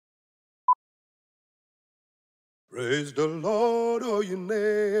Praise the Lord, O ye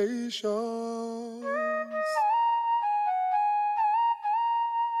nations.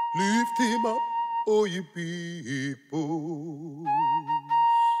 Lift him up, O ye people.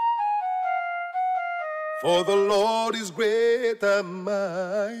 For the Lord is great and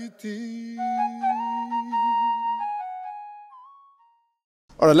mighty.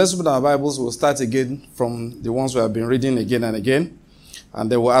 All right, let's open our Bibles. We'll start again from the ones we have been reading again and again, and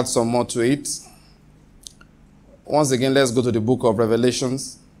then we'll add some more to it. Once again, let's go to the book of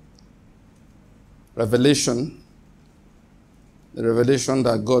Revelations. Revelation, the revelation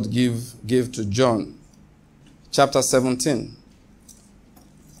that God gave to John, chapter 17.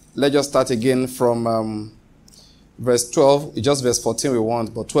 Let's just start again from verse 12. It's just verse 14 we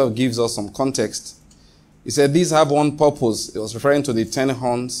want, but 12 gives us some context. He said, these have one purpose. It was referring to the 10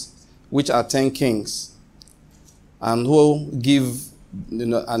 horns, which are 10 kings, and who give,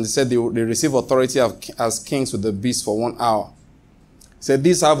 and he said they receive authority as kings with the beast for 1 hour. He said,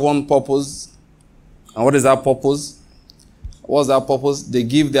 these have one purpose. And what is that purpose? What's that purpose? They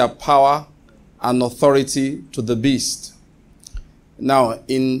give their power and authority to the beast. Now,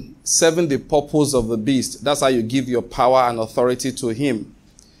 in serving the purpose of the beast, that's how you give your power and authority to him.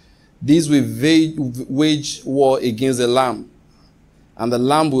 These will wage war against the Lamb, and the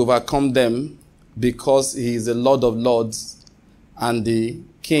Lamb will overcome them because he is the Lord of lords and the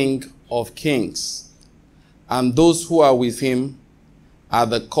King of kings. And those who are with him are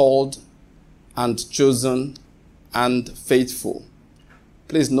the called and chosen and faithful.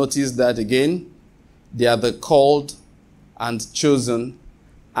 Please notice that again. They are the called and chosen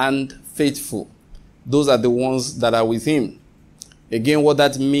and faithful. Those are the ones that are with him. Again, what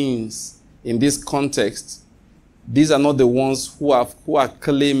that means in this context, these are not the ones who are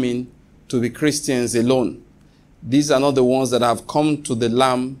claiming to be Christians alone. These are not the ones that have come to the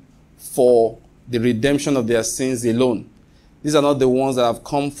Lamb for the redemption of their sins alone. These are not the ones that have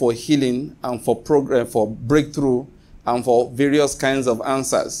come for healing and for progress, for breakthrough, and for various kinds of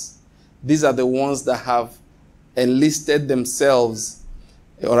answers. These are the ones that have enlisted themselves,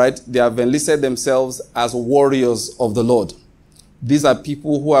 all right? They have enlisted themselves as warriors of the Lord. These are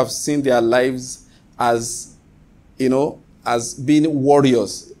people who have seen their lives as, as being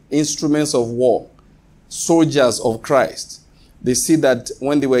warriors, instruments of war, soldiers of Christ. They see that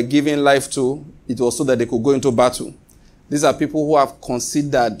when they were given life to, it was so that they could go into battle. These are people who have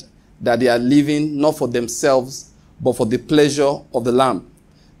considered that they are living not for themselves, but for the pleasure of the Lamb.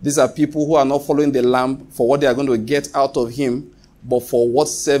 These are people who are not following the Lamb for what they are going to get out of him, but for what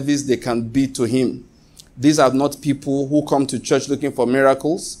service they can be to him. These are not people who come to church looking for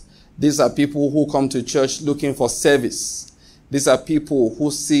miracles. These are people who come to church looking for service. These are people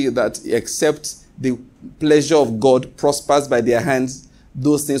who see that except the pleasure of God prospers by their hands,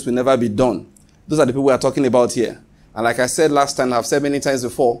 those things will never be done. Those are the people we are talking about here. And like I said last time, I've said many times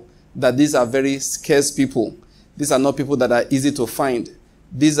before, that these are very scarce people. These are not people that are easy to find.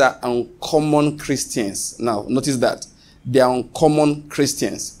 These are uncommon Christians. Now, notice that. They are uncommon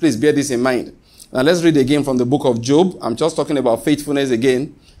Christians. Please bear this in mind. Now, let's read again from the book of Job. I'm just talking about faithfulness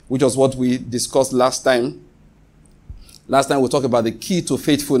again, which was what we discussed last time. Last time we talked about the key to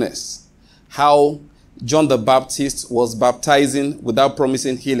faithfulness. How John the Baptist was baptizing without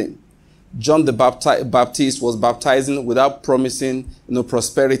promising healing. John the Baptist was baptizing without promising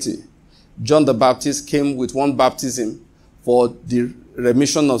prosperity. John the Baptist came with one baptism for the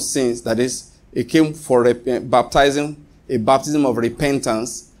remission of sins. That is, he came for a baptism of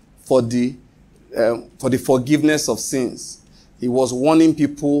repentance for the forgiveness of sins. He was warning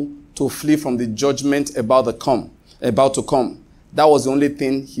people to flee from the judgment about to come. That was the only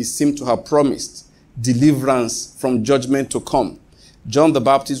thing he seemed to have promised. Deliverance from judgment to come. John the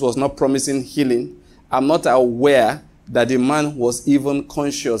Baptist was not promising healing. I'm not aware that the man was even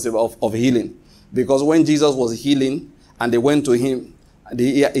conscious of healing. Because when Jesus was healing and they went to him,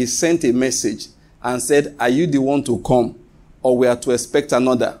 he sent a message and said, are you the one to come, or we are to expect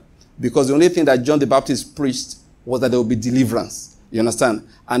another? Because the only thing that John the Baptist preached was that there will be deliverance. You understand?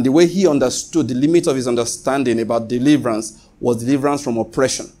 And the way he understood, the limit of his understanding about deliverance was deliverance from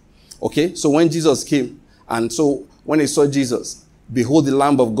oppression. Okay? So when Jesus came, and so when he saw Jesus, behold the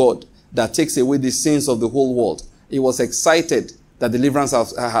Lamb of God that takes away the sins of the whole world, he was excited that deliverance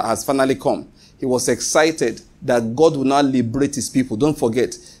has finally come. He was excited that God will now liberate his people. Don't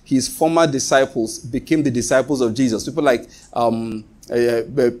forget, his former disciples became the disciples of Jesus. People like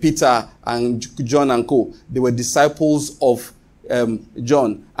Peter and John and co. They were disciples of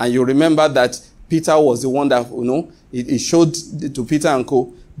John. And you remember that Peter was the one that, he showed to Peter and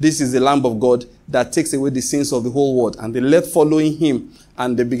co. This is the Lamb of God that takes away the sins of the whole world. And they left following him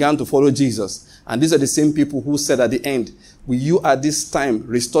and they began to follow Jesus. And these are the same people who said at the end, will you at this time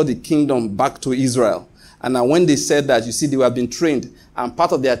restore the kingdom back to Israel? And now when they said that, you see, they were being trained, and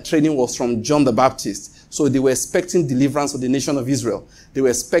part of their training was from John the Baptist. So they were expecting deliverance for the nation of Israel. They were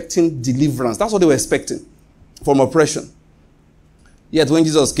expecting deliverance. That's what they were expecting from oppression. Yet when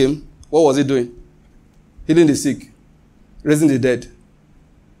Jesus came, what was he doing? Healing the sick, raising the dead.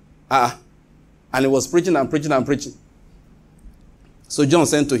 And he was preaching and preaching and preaching. So John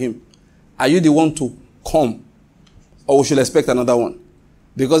said to him, are you the one to come, or we should expect another one?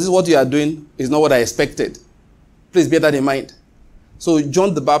 Because this is what you are doing is not what I expected. Please bear that in mind. So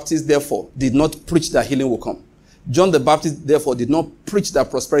John the Baptist, therefore, did not preach that healing will come. John the Baptist, therefore, did not preach that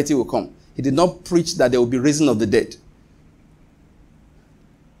prosperity will come. He did not preach that there will be raising of the dead.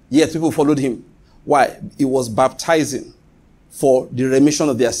 Yet people followed him. Why? He was baptizing for the remission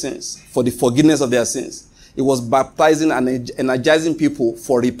of their sins, for the forgiveness of their sins. He was baptizing and energizing people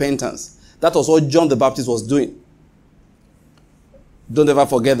for repentance. That was what John the Baptist was doing. Don't ever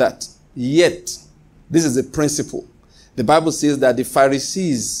forget that. Yet, this is a principle. The Bible says that the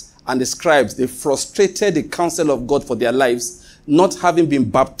Pharisees and the scribes, they frustrated the counsel of God for their lives, not having been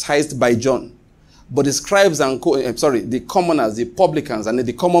baptized by John. But the scribes and the commoners, the publicans, and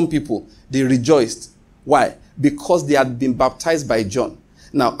the common people, they rejoiced. Why? Because they had been baptized by John.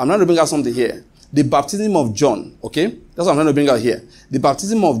 Now, I'm going to bring out something here. The baptism of John, okay? That's what I'm going to bring out here. The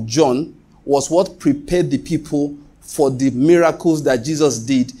baptism of John was what prepared the people for the miracles that Jesus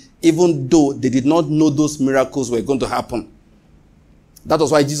did, even though they did not know those miracles were going to happen. That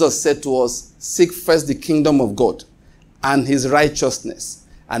was why Jesus said to us, seek first the kingdom of God and his righteousness,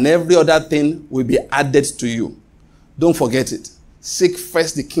 and every other thing will be added to you. Don't forget it. Seek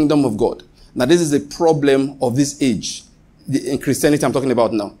first the kingdom of God. Now, this is a problem of this age. In Christianity, I'm talking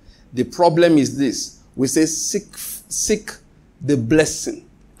about now. The problem is this. We say, seek the blessing,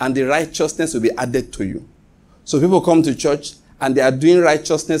 and the righteousness will be added to you. So people come to church, and they are doing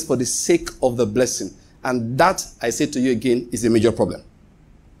righteousness for the sake of the blessing. And that, I say to you again, is a major problem.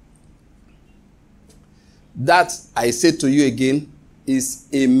 That, I say to you again, is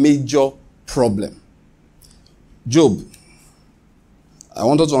a major problem. Job, I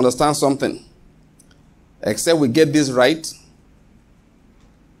want us to understand something. Except we get this right,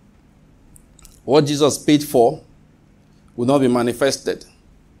 what Jesus paid for will not be manifested.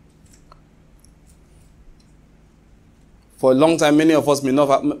 For a long time, many of us may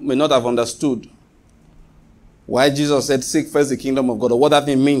not have understood why Jesus said, seek first the kingdom of God, or what that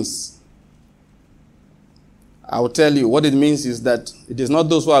thing means. I will tell you, what it means is that it is not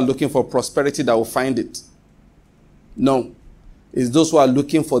those who are looking for prosperity that will find it. No. It's those who are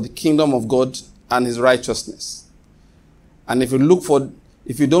looking for the kingdom of God and his righteousness. And if you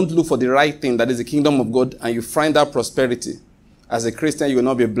don't look for the right thing, that is the kingdom of God, and you find that prosperity, as a Christian, you will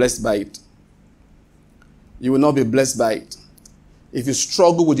not be blessed by it. You will not be blessed by it. If you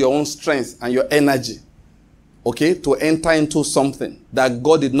struggle with your own strength and your energy, okay, to enter into something that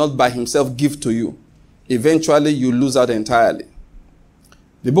God did not by himself give to you, eventually you lose out entirely.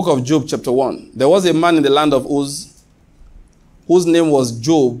 The book of Job, chapter 1. There was a man in the land of Uz, whose name was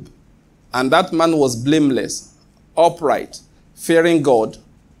Job, and that man was blameless, upright, fearing God,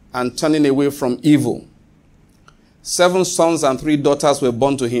 and turning away from evil. 7 sons and 3 daughters were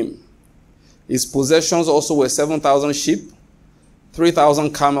born to him. His possessions also were 7,000 sheep,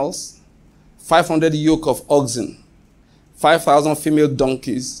 3,000 camels, 500 yoke of oxen, 5,000 female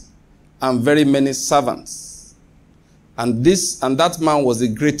donkeys, and very many servants. And that man was the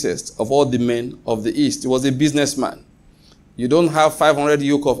greatest of all the men of the East. He was a businessman. You don't have 500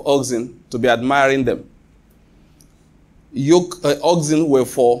 yoke of oxen to be admiring them. Oxen were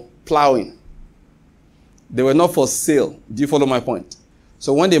for plowing. They were not for sale. Do you follow my point?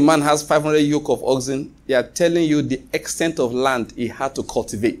 So when the man has 500 yoke of oxen, they are telling you the extent of land he had to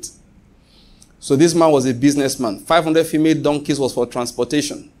cultivate. So this man was a businessman. 500 female donkeys was for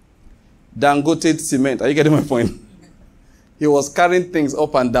transportation. Dangote cement. Are you getting my point? He was carrying things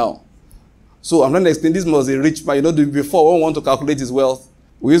up and down. So I'm going to explain, this was a rich man. You know, before when we want to calculate his wealth,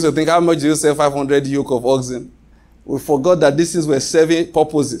 we used to think, how much do you sell 500 yoke of oxen? We forgot that these things were serving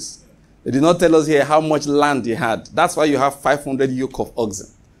purposes. They did not tell us here how much land he had. That's why you have 500 yoke of oxen.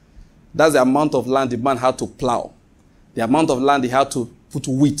 That's the amount of land the man had to plow. The amount of land he had to put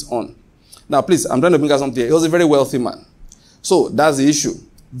wheat on. Now, please, I'm trying to bring out something here. He was a very wealthy man. So that's the issue.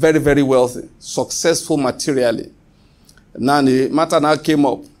 Very, very wealthy. Successful materially. Now the matter now came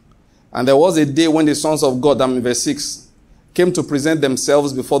up. And there was a day when the sons of God, I'm in verse 6, came to present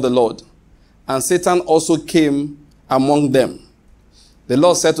themselves before the Lord. And Satan also came among them. The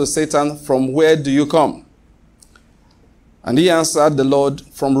Lord said to Satan, from where do you come? And he answered the Lord,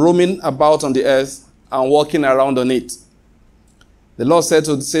 from roaming about on the earth and walking around on it. The Lord said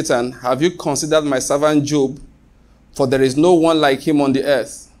to Satan, have you considered my servant Job? For there is no one like him on the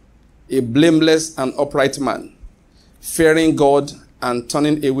earth, a blameless and upright man, fearing God and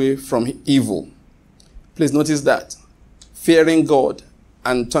turning away from evil. Please notice that. Fearing God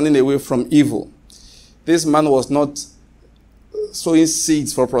and turning away from evil. This man was not sowing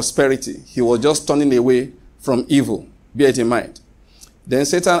seeds for prosperity. He was just turning away from evil. Bear it in mind. Then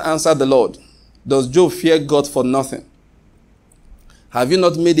Satan answered the Lord, does Job fear God for nothing? Have you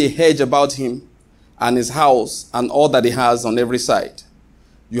not made a hedge about him and his house and all that he has on every side?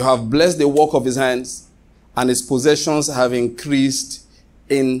 You have blessed the work of his hands, and his possessions have increased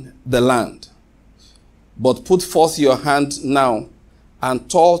in the land. But put forth your hand now and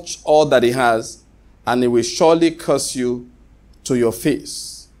touch all that he has, and he will surely curse you to your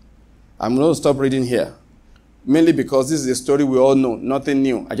face. I'm going to stop reading here, mainly because this is a story we all know, nothing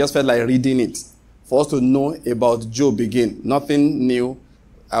new. I just felt like reading it for us to know about Job again. Nothing new.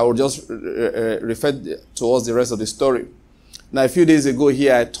 I will just refer towards the rest of the story. Now, a few days ago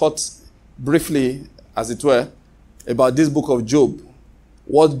here, I taught briefly, as it were, about this book of Job,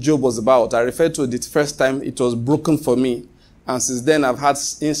 what Job was about. I referred to it the first time it was broken for me, and since then I've had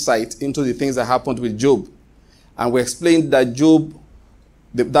insight into the things that happened with Job. And we explained that Job,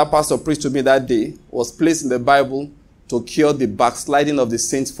 that pastor preached to me that day, was placed in the Bible to cure the backsliding of the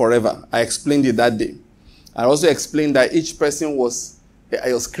saints forever. I explained it that day. I also explained that each person was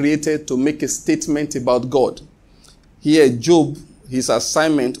created to make a statement about God. Here, Job, his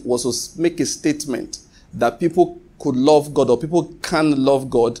assignment was to make a statement that people could love God, or people can love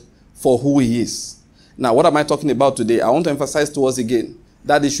God for who he is. Now, what am I talking about today? I want to emphasize to us again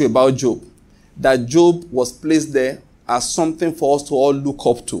that issue about Job. That Job was placed there as something for us to all look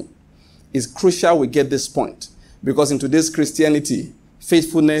up to. It's crucial we get this point, because in today's Christianity,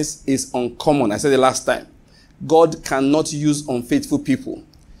 faithfulness is uncommon. I said it last time. God cannot use unfaithful people.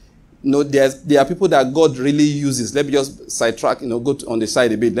 No, there are people that God really uses. Let me just sidetrack, go on the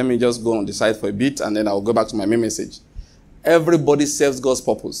side a bit. Let me just go on the side for a bit, and then I'll go back to my main message. Everybody serves God's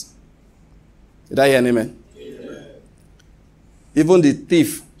purpose. Did I hear an amen? Amen. Even the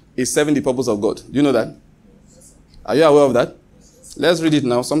thief is serving the purpose of God. Do you know that? Are you aware of that? Let's read it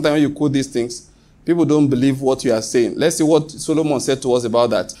now. Sometimes when you quote these things, people don't believe what you are saying. Let's see what Solomon said to us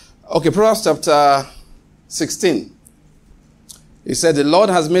about that. Okay, Proverbs chapter 16. He said, the Lord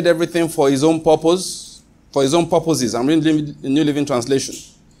has made everything for his own purpose, for his own purposes. I'm reading the New Living Translation.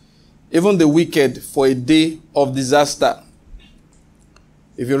 Even the wicked for a day of disaster.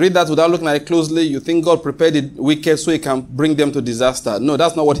 If you read that without looking at it closely, you think God prepared the wicked so he can bring them to disaster. No,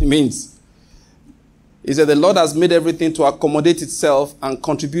 that's not what it means. He said, the Lord has made everything to accommodate itself and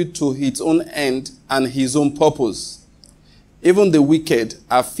contribute to its own end and his own purpose. Even the wicked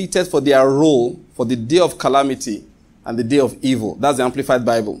are fitted for their role for the day of calamity and the day of evil. That's the Amplified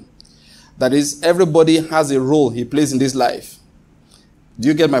Bible. That is, everybody has a role he plays in this life. Do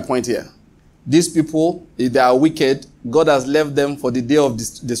you get my point here? These people, if they are wicked, God has left them for the day of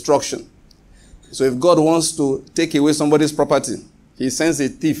destruction. So if God wants to take away somebody's property, he sends a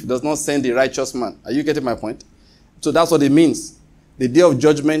thief, does not send a righteous man. Are you getting my point? So that's what it means. The day of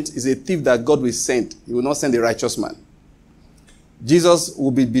judgment is a thief that God will send. He will not send a righteous man. Jesus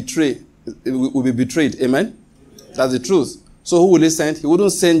will be betrayed. Amen? That's the truth. So who will he send? He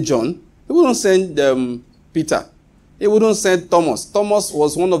wouldn't send John. He wouldn't send Peter. He wouldn't send Thomas. Thomas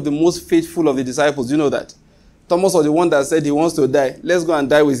was one of the most faithful of the disciples. You know that? Thomas was the one that said he wants to die. Let's go and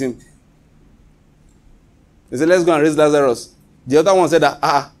die with him. He said, let's go and raise Lazarus. The other one said,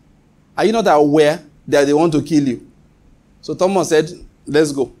 are you not aware that they want to kill you? So Thomas said,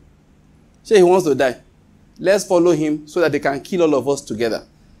 let's go. Say he wants to die. Let's follow him so that they can kill all of us together.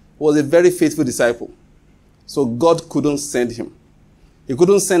 He was a very faithful disciple. So God couldn't send him. He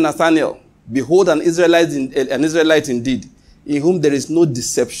couldn't send Nathanael. Behold, an Israelite indeed, in whom there is no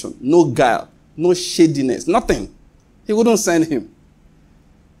deception, no guile, no shadiness, nothing. He wouldn't send him.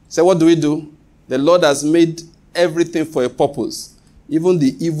 So what do? The Lord has made everything for a purpose. Even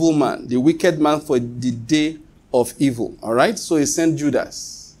the evil man, the wicked man, for the day of evil. All right? So he sent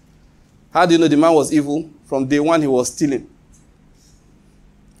Judas. How do you know the man was evil? From day one, he was stealing.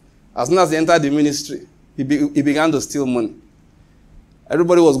 As soon as he entered the ministry, he began to steal money.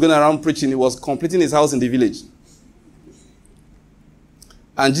 Everybody was going around preaching. He was completing his house in the village.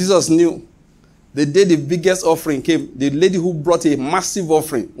 And Jesus knew the day the biggest offering came, the lady who brought a massive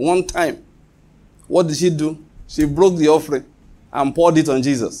offering one time, what did she do? She broke the offering and poured it on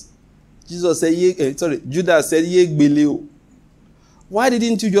Jesus. Judas said, why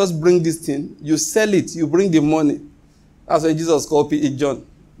didn't you just bring this thing? You sell it, you bring the money, That's when Jesus called John.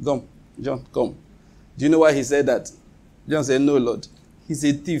 Come, John, come. Do you know why he said that? John said, no, Lord. He's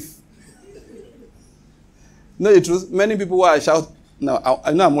a thief. Know the truth? Many people who are shouting. Now,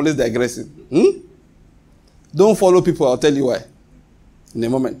 I know I'm always digressing. Don't follow people. I'll tell you why. In a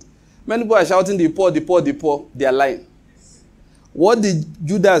moment. Many people are shouting, the poor, the poor, the poor. They are lying. What did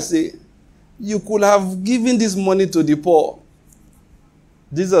Judas say? You could have given this money to the poor.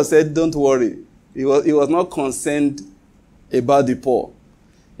 Jesus said, don't worry. He was not concerned about the poor.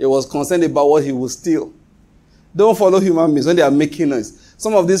 He was concerned about what he would steal. Don't follow human beings when they are making noise.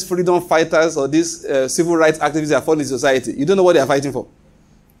 Some of these freedom fighters or these civil rights activists are following society. You don't know what they are fighting for.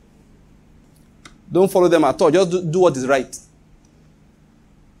 Don't follow them at all. Just do what is right.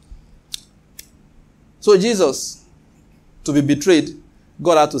 So Jesus, to be betrayed,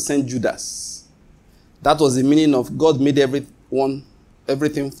 God had to send Judas. That was the meaning of God made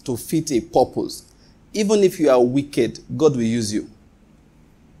everything to fit a purpose. Even if you are wicked, God will use you.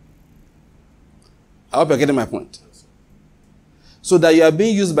 I hope you're getting my point. So that you are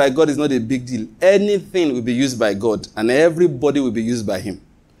being used by God is not a big deal. Anything will be used by God, and everybody will be used by him.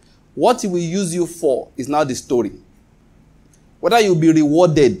 What he will use you for is now the story. Whether you'll be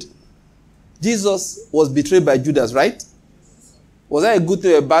rewarded. Jesus was betrayed by Judas, right? Was that a good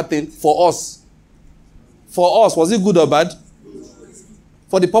thing or a bad thing? For us. For us, was it good or bad?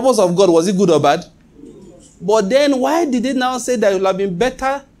 For the purpose of God, was it good or bad? But then why did they now say that it would have been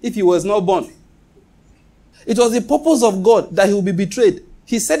better if he was not born? It was the purpose of God that he would be betrayed.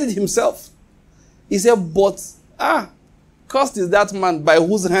 He said it himself. He said, but, cursed is that man by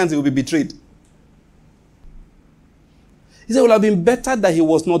whose hands he will be betrayed. He said it would have been better that he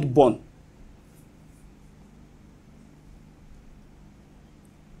was not born.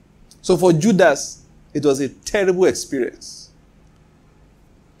 So for Judas, it was a terrible experience.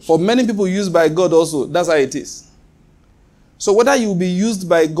 For many people used by God also, that's how it is. So whether you will be used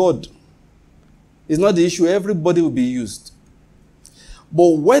by God is not the issue. Everybody will be used.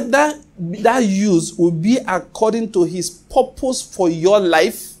 But whether that use will be according to his purpose for your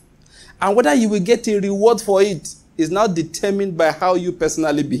life and whether you will get a reward for it is now determined by how you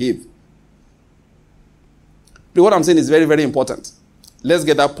personally behave. But what I'm saying is very, very important. Let's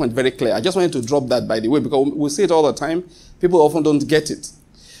get that point very clear. I just wanted to drop that, by the way, because we say it all the time. People often don't get it.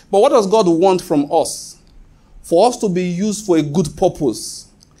 But what does God want from us? For us to be used for a good purpose.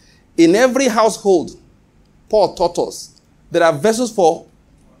 In every household, Paul taught us, there are vessels for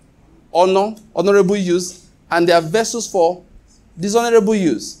honor, honorable use, and there are vessels for dishonorable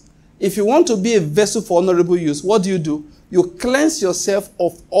use. If you want to be a vessel for honorable use, what do? You cleanse yourself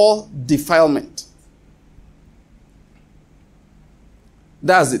of all defilement.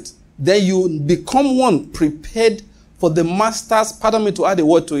 That's it. Then you become one prepared for the master's, pardon me to add a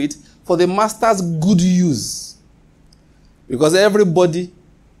word to it, for the master's good use. Because everybody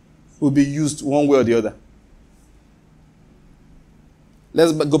will be used one way or the other.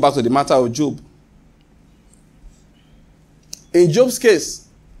 Let's go back to the matter of Job. In Job's case,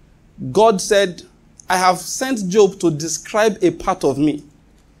 God said, I have sent Job to describe a part of me.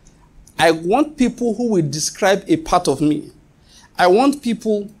 I want people who will describe a part of me. I want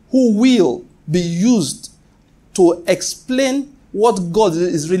people who will be used to explain what God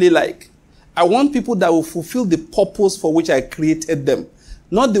is really like. I want people that will fulfill the purpose for which I created them,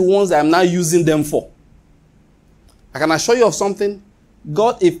 not the ones I'm now using them for. I can assure you of something.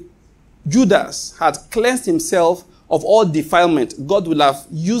 God, if Judas had cleansed himself of all defilement, God would have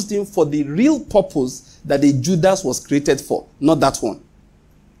used him for the real purpose that the Judas was created for, not that one.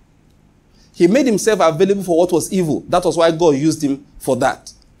 He made himself available for what was evil. That was why God used him for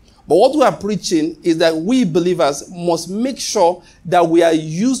that. But what we are preaching is that we believers must make sure that we are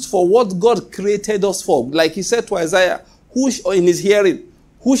used for what God created us for. Like he said to Isaiah, in his hearing,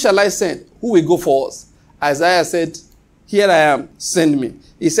 who shall I send? Who will go for us? Isaiah said, here I am, send me.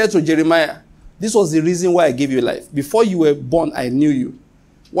 He said to Jeremiah, this was the reason why I gave you life. Before you were born, I knew you.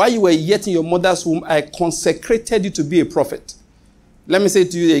 While you were yet in your mother's womb, I consecrated you to be a prophet. Let me say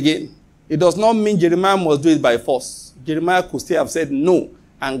to you again, it does not mean Jeremiah must do it by force. Jeremiah could still have said no,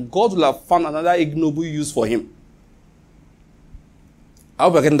 and God will have found another ignoble use for him. I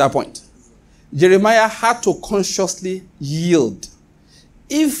hope you're getting that point. Jeremiah had to consciously yield.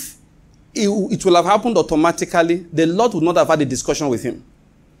 If it will have happened automatically, the Lord would not have had a discussion with him.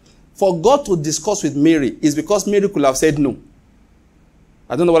 For God to discuss with Mary is because Mary could have said no.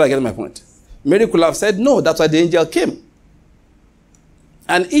 I don't know what I get my point. Mary could have said no. That's why the angel came.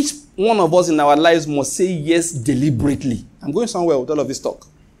 And each one of us in our lives must say yes deliberately. I'm going somewhere with all of this talk.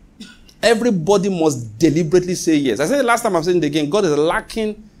 Everybody must deliberately say yes. I said the last time, I'm saying it again, God is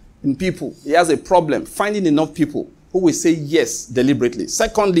lacking in people. He has a problem finding enough people who will say yes deliberately.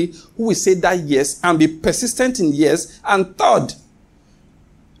 Secondly, who will say that yes and be persistent in yes. And third,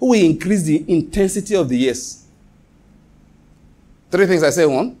 who will increase the intensity of the yes. Three things I say.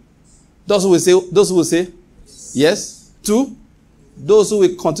 One, those who will say yes. Two, those who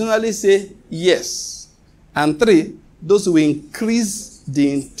will continually say yes. And three, those who will increase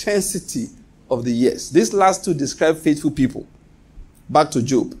the intensity of the yes. These last two describe faithful people. Back to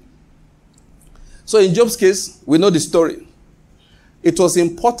Job. So in Job's case, we know the story. It was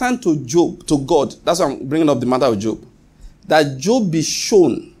important to Job, to God, that's why I'm bringing up the matter of Job, that Job be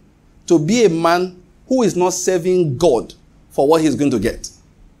shown to be a man who is not serving God for what he's going to get.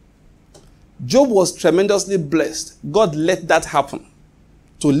 Job was tremendously blessed. God let that happen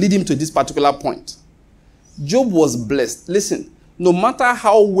to lead him to this particular point. Job was blessed. Listen, no matter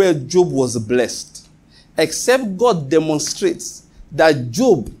how well Job was blessed, except God demonstrates that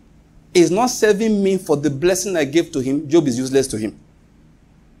Job is not serving me for the blessing I gave to him, Job is useless to him.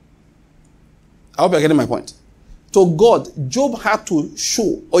 I hope you're getting my point. To God, Job had to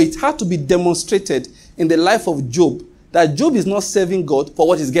show, or it had to be demonstrated in the life of Job, that Job is not serving God for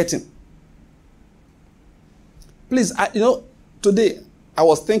what he's getting. Please, today I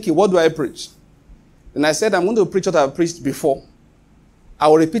was thinking, what do I preach? And I said, I'm going to preach what I've preached before. I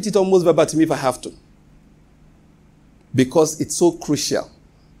will repeat it almost verbatim if I have to. Because it's so crucial.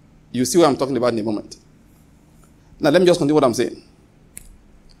 You see what I'm talking about in a moment. Now, let me just continue what I'm saying.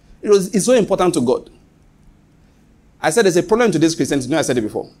 It's so important to God. I said there's a problem in today's Christianity. You know I said it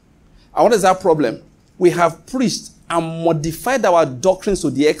before. And what is that problem? We have preached and modified our doctrines to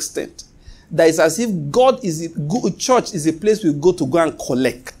the extent that it's as if church is a place we go and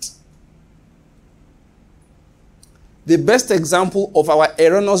collect. The best example of our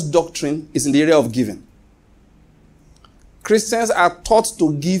erroneous doctrine is in the area of giving. Christians are taught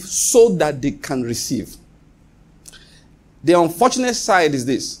to give so that they can receive. The unfortunate side is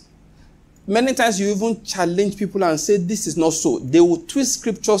this. Many times you even challenge people and say, this is not so. They will twist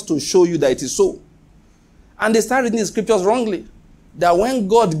scriptures to show you that it is so. And they start reading the scriptures wrongly. That when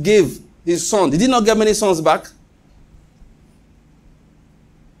God gave his son, did he not get many sons back?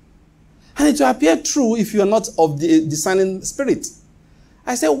 And it will appear true if you are not of the discerning spirit.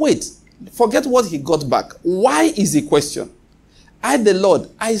 I said, wait, forget what he got back. Why is the question? I, the Lord,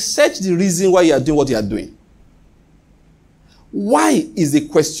 I search the reason why you are doing what you are doing. Why is the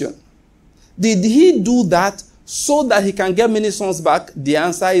question? Did he do that so that he can get many sons back? The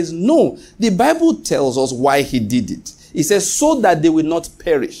answer is no. The Bible tells us why he did it. It says, so that they will not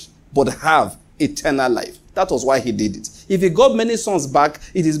perish, but have eternal life. That was why he did it. If he got many sons back,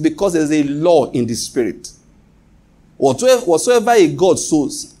 it is because there's a law in the spirit. Whatsoever a God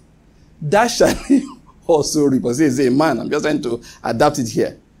sows, that shall he also reap. But say, man, I'm just trying to adapt it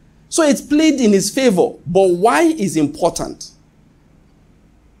here. So it's played in his favor. But why is important?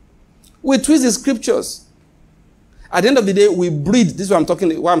 We twist the scriptures. At the end of the day, we breed. This is why I'm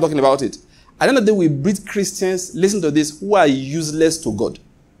talking about it. At the end of the day, we breed Christians, listen to this, who are useless to God.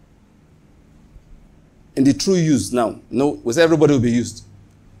 In the true use now. We say everybody will be used.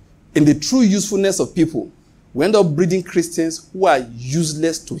 In the true usefulness of people, we end up breeding Christians who are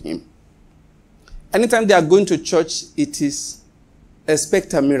useless to him. Anytime they are going to church, it is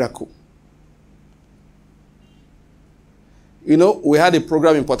expect a miracle. We had a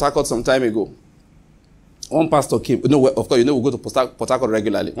program in Port Harcourt some time ago. One pastor came. Of course, we go to Port Harcourt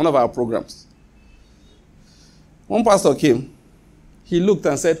regularly. One of our programs. One pastor came. He looked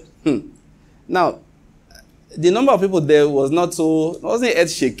and said, Now, the number of people there wasn't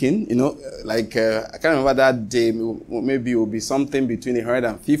earth-shaking, I can't remember that day. Maybe it would be something between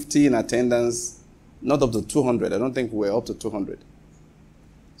 150 in attendance, not up to 200. I don't think we're up to 200.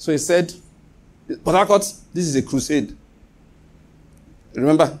 So he said, Port Harcourt, this is a crusade.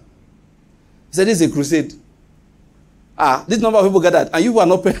 Remember? He said, this is a crusade. This number of people gathered, and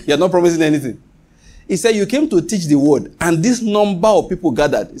you're not promising anything. He said, you came to teach the word, and this number of people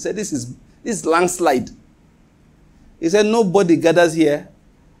gathered. He said, this is landslide. He said, nobody gathers here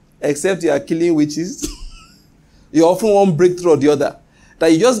except you are killing witches. You often one breakthrough or the other.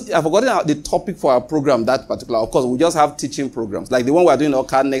 I've forgotten the topic for our program, that particular. Of course, we just have teaching programs. Like the one we're doing in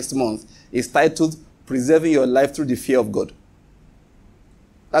Oka next month is titled, Preserving Your Life Through the Fear of God.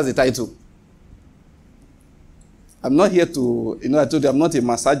 That's the title. I'm not here to, I told you I'm not a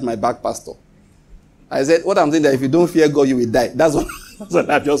massage my back pastor. I said, what I'm saying that if you don't fear God, you will die. That's what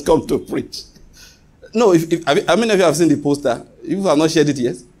I've just come to preach. No, how many of you have seen the poster? You have not shared it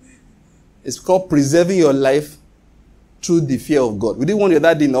yet. It's called Preserving Your Life Through the Fear of God. We didn't want your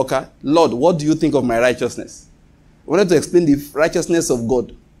dad in Oka. Lord, what do you think of my righteousness? We wanted to explain the righteousness of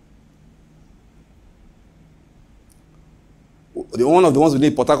God. One of the ones we did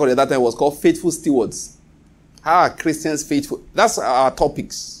in Port Harcourt at that time was called Faithful Stewards. How are Christians faithful? That's our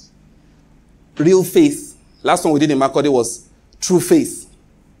topics. Real faith. Last one we did in Makode was true faith.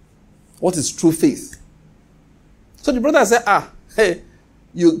 What is true faith? So the brother said, hey,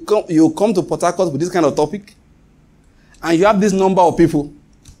 you come to Port Harcourt with this kind of topic, and you have this number of people.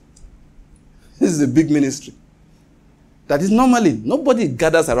 This is a big ministry. That is normally, nobody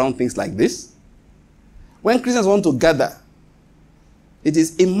gathers around things like this. When Christians want to gather, it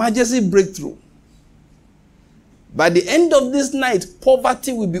is emergency breakthrough. By the end of this night,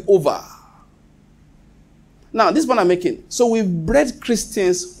 poverty will be over. Now, this point I'm making. So we've bred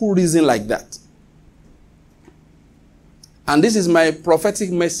Christians who reason like that. And this is my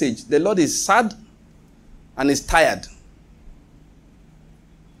prophetic message. The Lord is sad and is tired.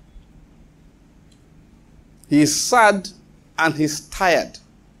 He is sad and he's tired.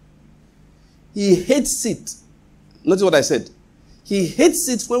 He hates it. Notice what I said. He hates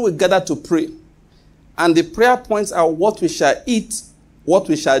it when we gather to pray. And the prayer points are what we shall eat, what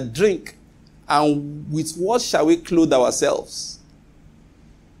we shall drink, and with what shall we clothe ourselves.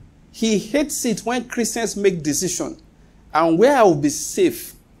 He hates it when Christians make decisions, and where I will be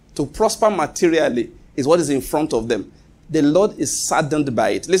safe to prosper materially is what is in front of them. The Lord is saddened by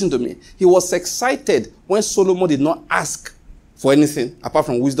it. Listen to me. He was excited when Solomon did not ask for anything apart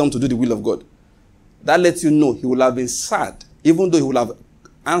from wisdom to do the will of God. That lets you know he will have been sad, even though he will have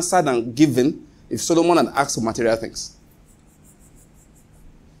answered and given if Solomon had asked for material things.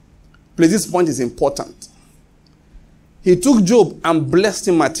 Please, this point is important. He took Job and blessed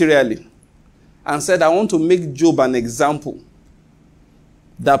him materially and said, I want to make Job an example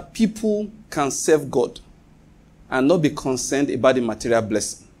that people can serve God and not be concerned about the material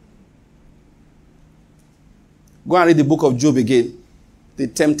blessing. Go and read the book of Job again. The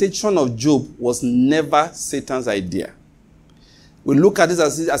temptation of Job was never Satan's idea. We look at this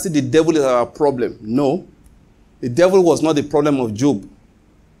as if the devil is our problem. No. The devil was not the problem of Job.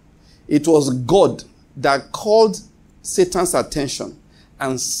 It was God that called Satan's attention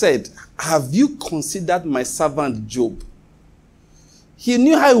and said, have you considered my servant Job? He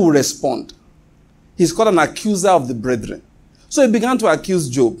knew how he would respond. He's called an accuser of the brethren. So he began to accuse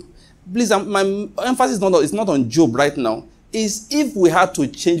Job. Please, my emphasis is not on Job right now. Is if we had to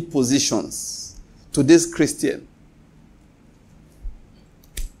change positions to this Christian.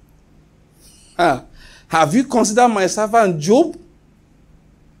 Have you considered my servant Job?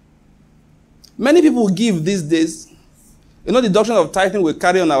 Many people give these days. You know the doctrine of tithing we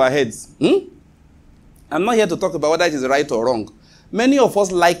carry on our heads. I'm not here to talk about whether it is right or wrong. Many of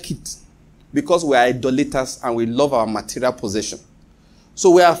us like it because we are idolaters and we love our material possession.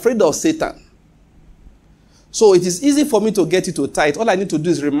 So we are afraid of Satan. So it is easy for me to get you to tithe. All I need to do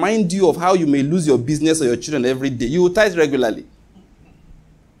is remind you of how you may lose your business or your children every day. You will tithe regularly.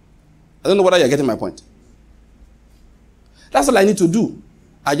 I don't know whether you're getting my point. That's all I need to do.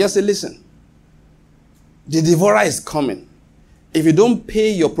 I just say, listen, the devourer is coming. If you don't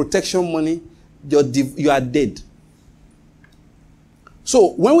pay your protection money, you are dead. So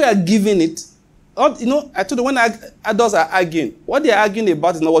when we are giving it, I told you when adults are arguing, what they are arguing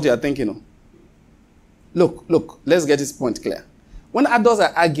about is not what you are thinking of. Look, let's get this point clear. When adults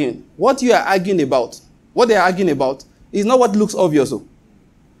are arguing, what you are arguing about, what they are arguing about, is not what looks obvious.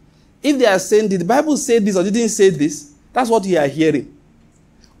 If they are saying, did the Bible say this or didn't say this, that's what you are hearing.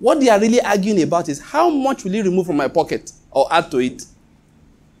 What they are really arguing about is how much will you remove from my pocket or add to it?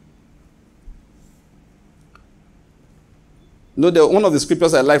 One of the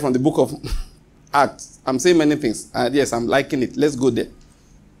scriptures I like from the book of Acts, I'm saying many things. Yes, I'm liking it. Let's go there.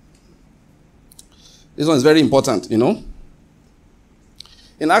 This one is very important, In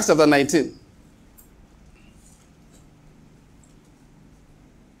Acts chapter 19.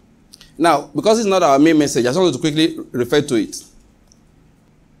 Now, because it's not our main message, I just want to quickly refer to it.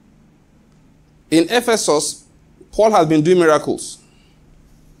 In Ephesus, Paul has been doing miracles,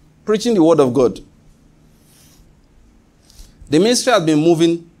 preaching the word of God. The ministry has been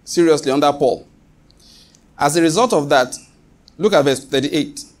moving seriously under Paul. As a result of that, look at verse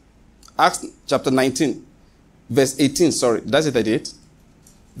 38. Acts chapter 19, verse 18. Sorry, did I say 38?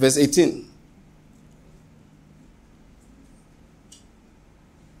 Verse 18.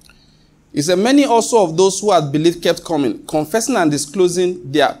 He said, many also of those who had believed kept coming, confessing and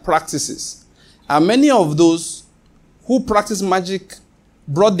disclosing their practices. And many of those who practiced magic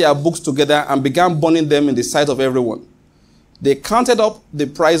brought their books together and began burning them in the sight of everyone. They counted up the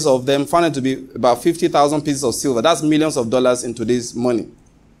price of them, found it to be about 50,000 pieces of silver. That's millions of dollars in today's money.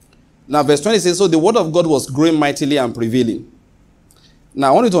 Now, verse 20 says, so the word of God was growing mightily and prevailing. Now,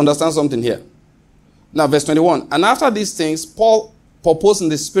 I want you to understand something here. Now, verse 21. And after these things, Paul purposed in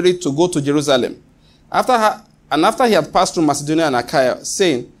the Spirit to go to Jerusalem. After he had passed through Macedonia and Achaia,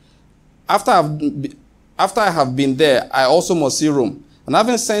 saying, After I have been there, I also must see Rome. And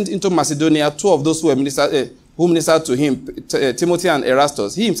having sent into Macedonia 2 of those who ministered to him, Timothy and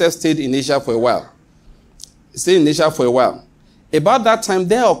Erastus, he himself stayed in Asia for a while. About that time,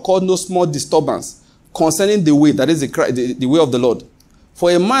 there occurred no small disturbance concerning the way, that is the way of the Lord. For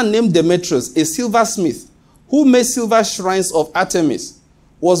a man named Demetrius, a silversmith, who made silver shrines of Artemis,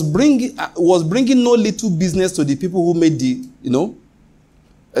 was bringing no little business to the people who made the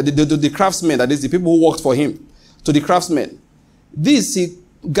craftsmen, that is the people who worked for him, to the craftsmen. This he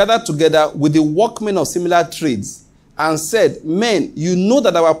gathered together with the workmen of similar trades and said, men, you know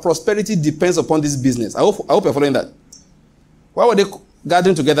that our prosperity depends upon this business. I hope you're following that. Why were they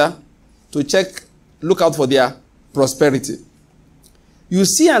gathering together? To look out for their prosperity. You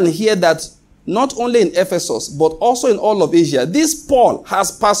see and hear that not only in Ephesus, but also in all of Asia, this Paul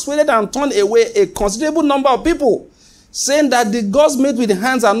has persuaded and turned away a considerable number of people, saying that the gods made with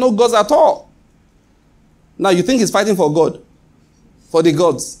hands are no gods at all. Now you think he's fighting for God? For the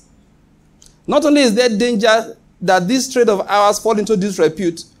gods. Not only is there danger that this trade of ours fall into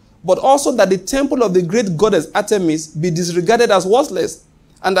disrepute, but also that the temple of the great goddess Artemis be disregarded as worthless,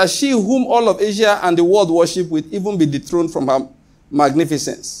 and that she whom all of Asia and the world worship will even be dethroned from her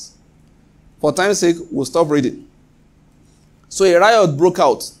magnificence. For time's sake, we'll stop reading. So a riot broke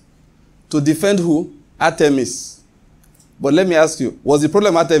out to defend who? Artemis. But let me ask you, was the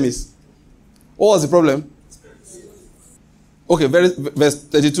problem Artemis? What was the problem? Okay, verse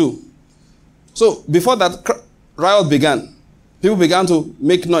 32. So before that riot began, people began to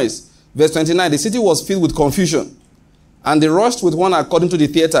make noise. Verse 29, the city was filled with confusion, and they rushed with one according to the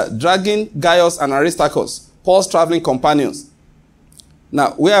theater, dragging Gaius and Aristarchus, Paul's traveling companions.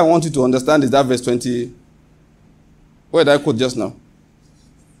 Now, where I want you to understand is that verse 20. Where did I quote just now?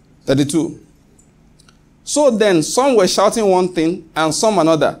 32. So then, some were shouting one thing and some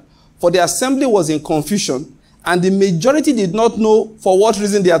another, for the assembly was in confusion, and the majority did not know for what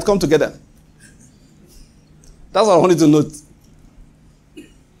reason they had come together. That's what I wanted to note.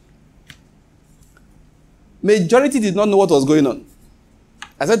 Majority did not know what was going on.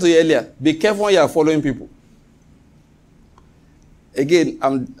 I said to you earlier, be careful when you are following people. Again,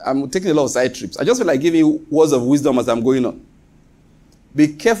 I'm taking a lot of side trips. I just feel like giving you words of wisdom as I'm going on. Be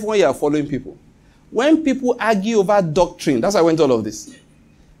careful when you are following people. When people argue over doctrine, that's why I went to all of this.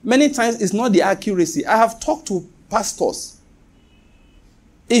 Many times it's not the accuracy. I have talked to pastors.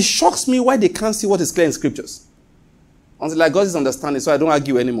 It shocks me why they can't see what is clear in scriptures. Until I got this understanding, so I don't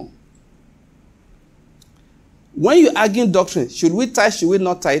argue anymore. When you argue doctrine, should we tithe, should we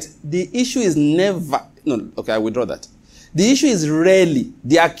not tithe? The issue is never, no, okay, I withdraw that. The issue is rarely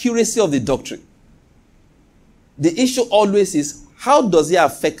the accuracy of the doctrine. The issue always is, how does it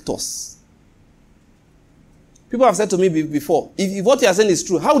affect us? People have said to me before, if what you are saying is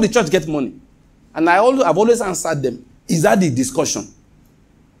true, how will the church get money? And I've always answered them, is that the discussion?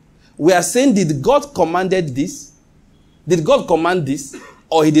 We are saying, did God commanded this? Did God command this?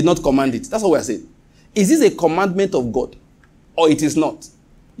 Or he did not command it? That's what we are saying. Is this a commandment of God? Or it is not?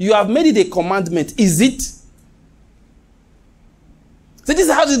 You have made it a commandment. Is it? So this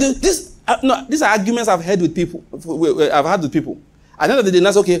is how to do this. No, these are arguments I've had with people. I've had with people. At the end of the day,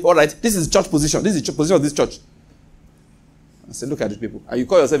 that's okay. All right, this is church position. This is the position of this church. I said, look at these people. And you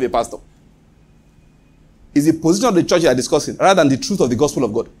call yourself a pastor. It's the position of the church you are discussing, rather than the truth of the gospel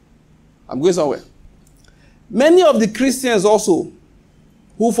of God. I'm going somewhere. Many of the Christians also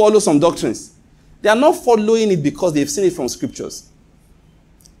who follow some doctrines, they are not following it because they've seen it from scriptures.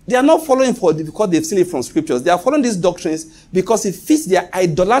 They are not following because they've seen it from scriptures. They are following these doctrines because it fits their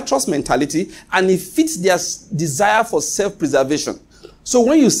idolatrous mentality and it fits their desire for self-preservation. So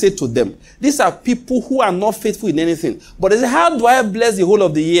when you say to them, these are people who are not faithful in anything, but they say, how do I bless the whole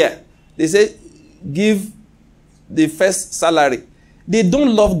of the year? They say, give the first salary. They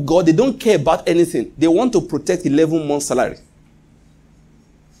don't love God. They don't care about anything. They want to protect 11 months' salary.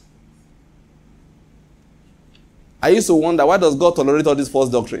 I used to wonder, why does God tolerate all these false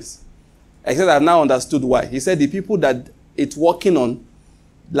doctrines? Except I've now understood why. He said the people that it's working on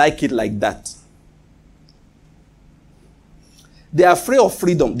like it like that. They are afraid of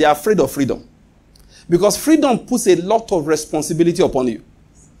freedom. They are afraid of freedom. Because freedom puts a lot of responsibility upon you.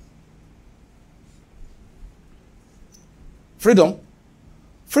 Freedom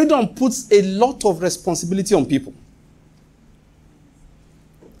puts a lot of responsibility on people.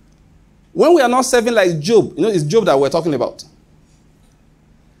 When we are not serving like Job, it's Job that we're talking about.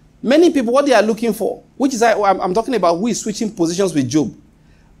 Many people, what they are looking for, which is I'm talking about, who is switching positions with Job.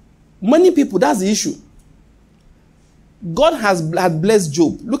 Many people, that's the issue. God had blessed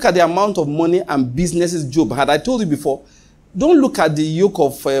Job. Look at the amount of money and businesses Job had. I told you before, don't look at the yoke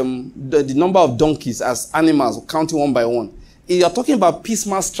of the number of donkeys as animals, counting one by one. You're talking about peace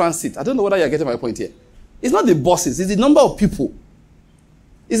mass transit. I don't know whether you're getting my point here. It's not the bosses, it's the number of people.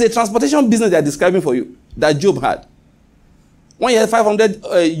 It's a transportation business they're describing for you that Job had. When you had 500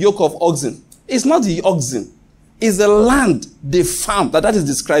 yoke of oxen, it's not the oxen, it's the land, the farm that is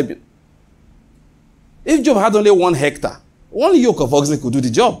describing. If Job had only 1 hectare, 1 yoke of oxen could do the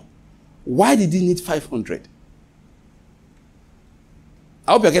job. Why did he need 500?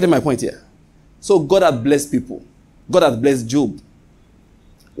 I hope you're getting my point here. So God had blessed people. God had blessed Job.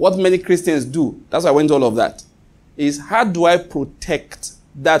 What many Christians do, that's why I went to all of that, is how do I protect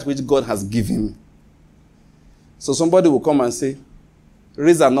that which God has given me? So somebody will come and say,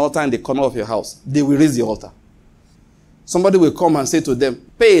 raise an altar in the corner of your house. They will raise the altar. Somebody will come and say to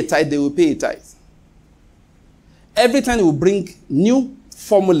them, pay a tithe, they will pay a tithe. Every time they will bring new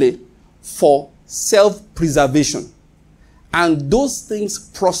formulae for self-preservation. And those things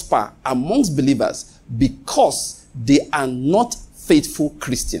prosper amongst believers because they are not faithful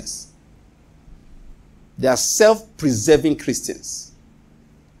Christians. They are self-preserving Christians.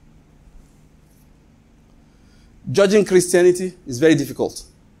 Judging Christianity is very difficult.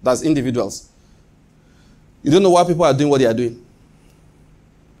 That's individuals. You don't know why people are doing what they are doing.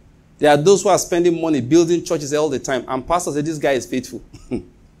 There are those who are spending money building churches all the time, and pastors say this guy is faithful.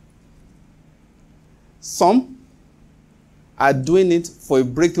 Some are doing it for a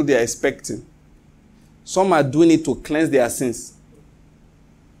breakthrough they are expecting. Some are doing it to cleanse their sins.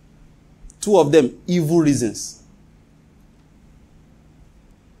 2 of them, evil reasons.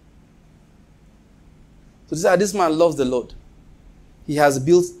 So this man loves the Lord. He has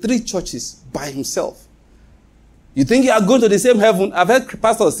built 3 churches by himself. You think you are going to the same heaven? I've heard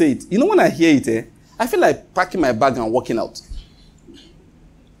pastors say it. You know when I hear it, I feel like packing my bag and walking out.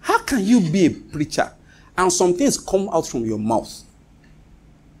 How can you be a preacher and some things come out from your mouth?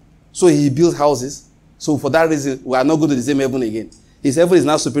 So he built houses. So for that reason, we are not going to the same heaven again. His heaven is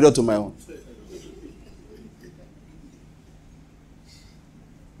now superior to my own.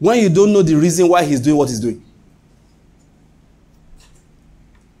 When you don't know the reason why he's doing what he's doing.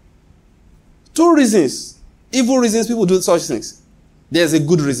 2 reasons. Evil reasons people do such things. There's a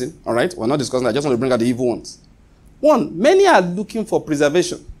good reason, all right? We're not discussing that. I just want to bring out the evil ones. 1, many are looking for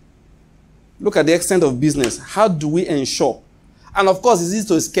preservation. Look at the extent of business. How do we ensure? And of course, it's easy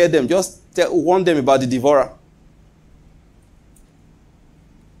to scare them. Just warn them about the devourer.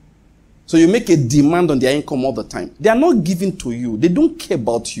 So you make a demand on their income all the time. They are not giving to you. They don't care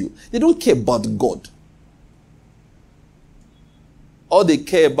about you. They don't care about God. All they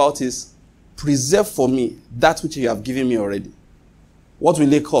care about is, preserve for me that which you have given me already. What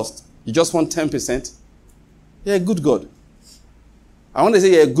will it cost? You just want 10%? You're a good God. I want to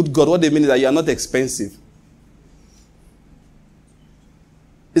say you're a good God. What they mean is that you are not expensive.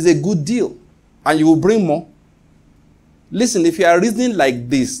 It's a good deal. And you will bring more. Listen, if you are reasoning like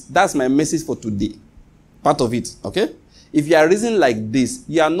this, that's my message for today. Part of it, okay? If you are reasoning like this,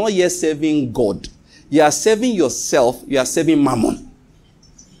 you are not yet serving God. You are serving yourself. You are serving mammon.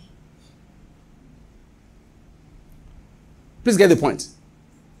 Please get the point.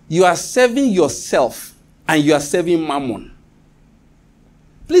 You are serving yourself and you are serving mammon.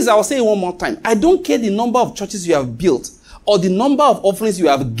 Please, I will say it one more time. I don't care the number of churches you have built or the number of offerings you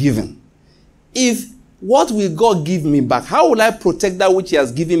have given. If what will God give me back? How will I protect that which he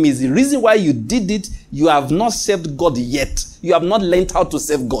has given me? Is the reason why you did it. You have not served God yet. You have not learned how to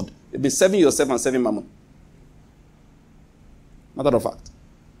serve God. You've been serving yourself and serving mammon. Matter of fact.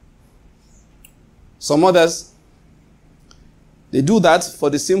 Some others, they do that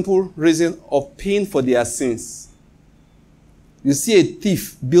for the simple reason of paying for their sins. You see a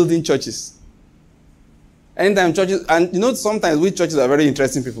thief building churches. Anytime churches, and you know sometimes we churches are very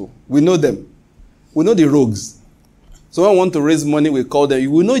interesting people. We know them. We know the rogues. So when we want to raise money, we call them.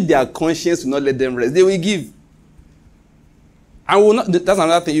 You will know their conscience will not let them raise. They will give. And we will not, that's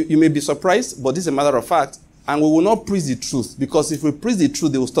another thing. You may be surprised, but this is a matter of fact. And we will not preach the truth. Because if we preach the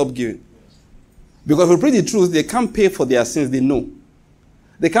truth, they will stop giving. Because if we preach the truth, they can't pay for their sins. They know.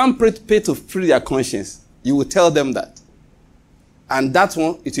 They can't pay to free their conscience. You will tell them that. And that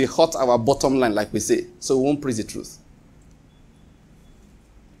one, it will hurt our bottom line, like we say. So we won't preach the truth.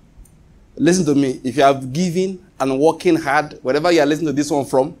 Listen to me. If you have given and working hard, wherever you are listening to this one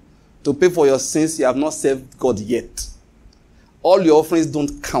from, to pay for your sins, you have not served God yet. All your offerings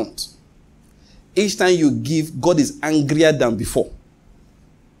don't count. Each time you give, God is angrier than before.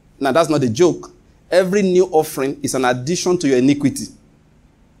 Now, that's not a joke. Every new offering is an addition to your iniquity.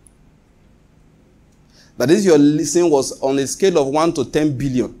 That is, your sin was on a scale of 1 to 10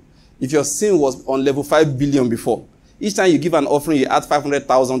 billion. If your sin was on level 5 billion before, each time you give an offering, you add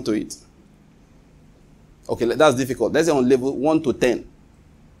 500,000 to it. Okay, that's difficult. Let's say on level 1 to 10.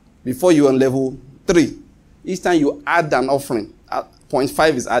 Before you on level 3, each time you add an offering,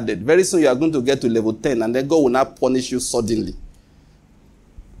 0.5 is added. Very soon you are going to get to level 10, and then God will not punish you suddenly.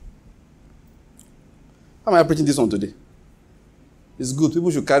 How am I preaching this one today? It's good. People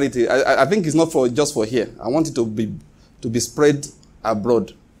should carry it. I think it's not just for here. I want it to be spread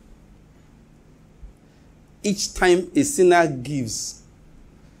abroad. Each time a sinner gives,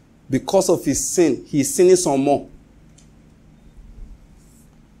 because of his sin, he is sinning some more.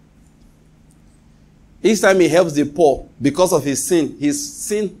 Each time he helps the poor, because of his sin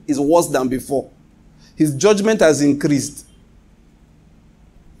is worse than before. His judgment has increased.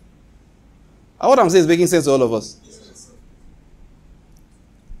 What I'm saying is making sense to all of us.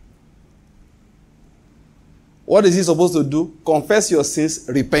 What is he supposed to do? Confess your sins,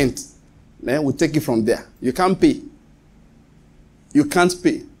 repent. Then we'll take it from there. You can't pay. You can't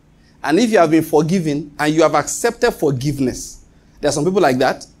pay. And if you have been forgiven and you have accepted forgiveness, there are some people like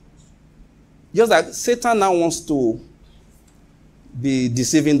that. Just like Satan now wants to be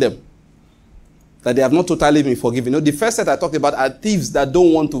deceiving them. That they have not totally been forgiven. You know, the first set I talked about are thieves that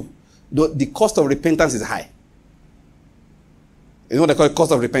don't want to. The cost of repentance is high. You know what they call it?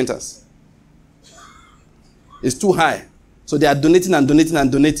 Cost of repentance. It's too high. So they are donating and donating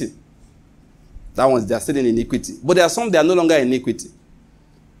and donating. That ones, they are still in iniquity. But there are some, they are no longer in iniquity.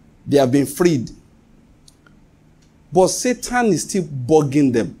 They have been freed. But Satan is still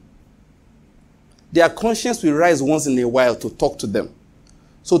bugging them. Their conscience will rise once in a while to talk to them.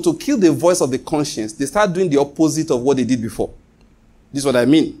 So to kill the voice of the conscience, they start doing the opposite of what they did before. This is what I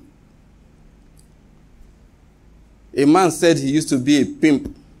mean. A man said he used to be a pimp.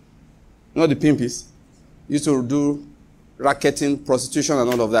 You know what the pimp is? He used to do racketing, prostitution and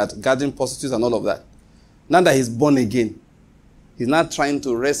all of that. Guarding prostitutes and all of that. Now that he's born again, he's not trying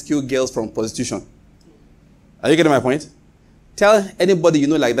to rescue girls from prostitution. Are you getting my point? Tell anybody you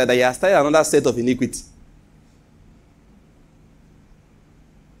know like that you have started another set of iniquity.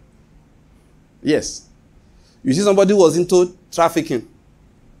 Yes. You see somebody who was into trafficking.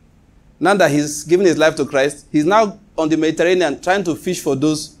 Now that he's given his life to Christ, he's now on the Mediterranean trying to fish for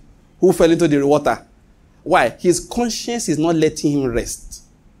those who fell into the water. Why? His conscience is not letting him rest.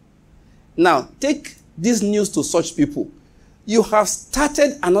 Now, take this news to such people. You have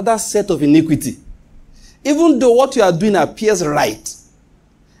started another set of iniquity. Even though what you are doing appears right,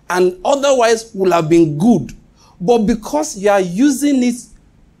 and otherwise would have been good, but because you are using it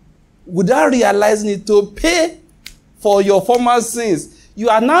without realizing it to pay for your former sins, you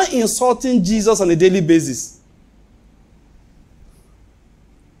are now insulting Jesus on a daily basis.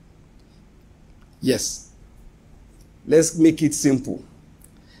 Yes. Let's make it simple.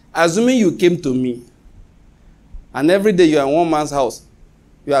 Assuming you came to me, and every day you are in one man's house,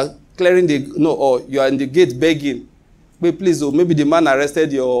 you are clearing or you are in the gate begging, but please, maybe the man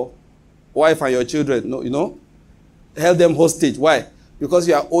arrested your wife and your children, held them hostage. Why? Because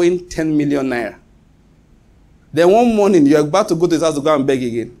you are owing 10 million naira. Then one morning, you are about to go to his house to go and beg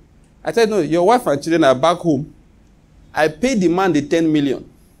again. I said, no, your wife and children are back home. I paid the man the 10 million.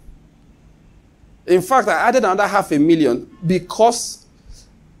 In fact, I added another 500,000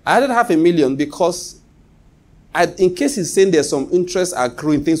 because in case he's saying there's some interest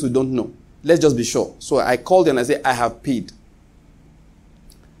accruing, things we don't know. Let's just be sure. So I called him and I said, I have paid.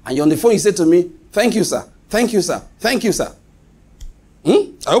 And you're on the phone, you said to me, thank you, sir. Thank you, sir. Thank you, sir. I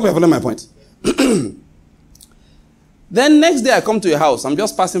hope you have learned my point. Then next day I come to your house. I'm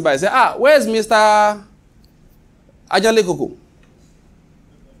just passing by. I say, where's Mr. Ajale Koko?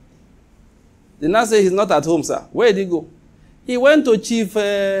 They now say he's not at home, sir. Where did he go? He went to Chief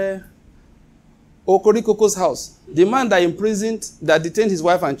Okorikoko's house. The man that imprisoned, that detained his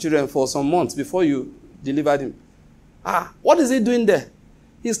wife and children for some months before you delivered him. What is he doing there?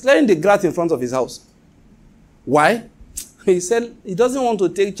 He's clearing the grass in front of his house. Why? He said he doesn't want to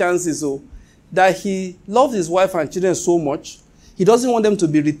take chances, so that he loves his wife and children so much, he doesn't want them to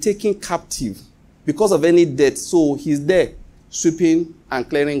be retaken captive because of any debt. So he's there sweeping and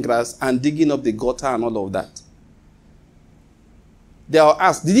clearing grass and digging up the gutter and all of that. They are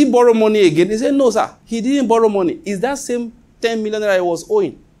asked, did he borrow money again? He said, no, sir. He didn't borrow money. It's that same 10 million that he was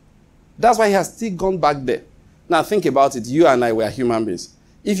owing. That's why he has still gone back there. Now think about it. You and I were human beings.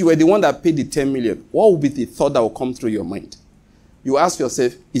 If you were the one that paid the 10 million, what would be the thought that will come through your mind? You ask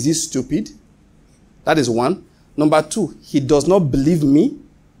yourself, is he stupid? That is one. Number two, he does not believe me.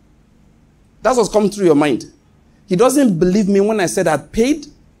 That's what's coming through your mind. He doesn't believe me when I said I'd paid.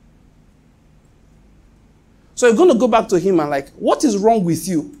 So you're going to go back to him and like, what is wrong with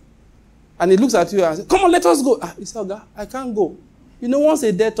you? And he looks at you and says, come on, let us go. He said, "God, I can't go." You know, once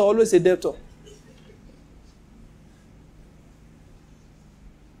a debtor, always a debtor.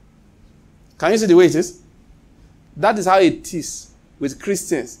 Can you see the way it is? That is how it is with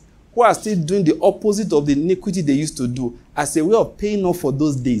Christians who are still doing the opposite of the iniquity they used to do as a way of paying off for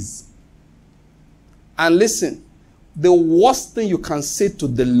those days. And listen, the worst thing you can say to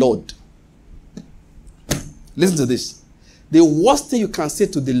the Lord, listen to this. The worst thing you can say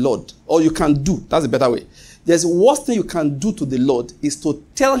to the Lord, or you can do, that's a better way. There's the worst thing you can do to the Lord is to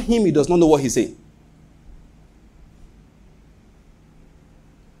tell him he does not know what he's saying.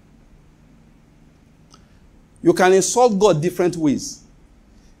 You can insult God different ways.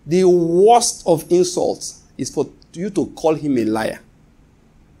 The worst of insults is for you to call him a liar.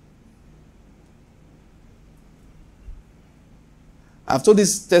 I've told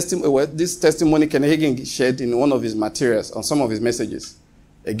this testimony Ken Hagin shared in one of his materials on some of his messages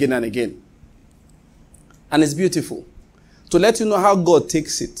again and again. And it's beautiful. To let you know how God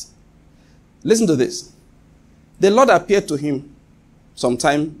takes it. Listen to this. The Lord appeared to him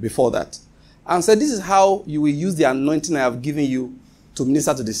sometime before that and said, this is how you will use the anointing I have given you to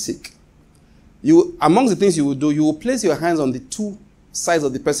minister to the sick. Among the things you will do, you will place your hands on the two sides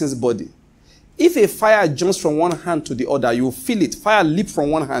of the person's body. If a fire jumps from one hand to the other, you will feel it. Fire leap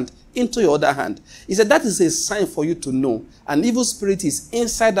from one hand into your other hand. He said that is a sign for you to know an evil spirit is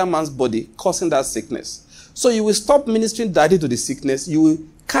inside that man's body causing that sickness. So you will stop ministering directly to the sickness. You will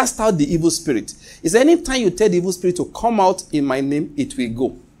cast out the evil spirit. He said anytime you tell the evil spirit to come out in my name, it will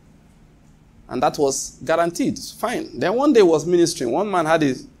go. And that was guaranteed. Fine. Then one day he was ministering. One man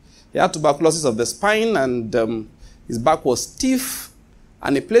he had tuberculosis of the spine and his back was stiff.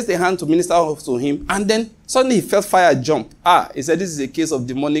 And he placed a hand to minister to him. And then suddenly he felt fire jump. He said this is a case of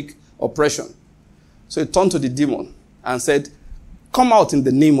demonic oppression. So he turned to the demon and said, come out in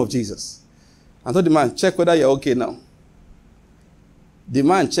the name of Jesus. And told the man, check whether you're okay now. The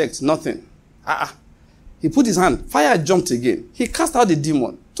man checked, nothing. He put his hand, fire jumped again. He cast out the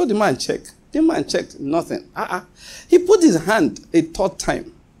demon. Told the man, check. The man checked, nothing. He put his hand a third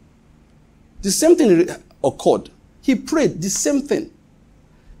time. The same thing occurred. He prayed, the same thing.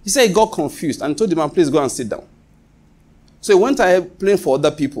 He said he got confused and told the man, please go and sit down. So he went ahead praying for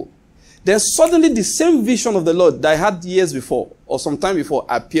other people. Then suddenly the same vision of the Lord that I had years before or some time before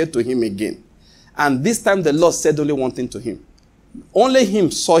appeared to him again. And this time the Lord said only one thing to him. Only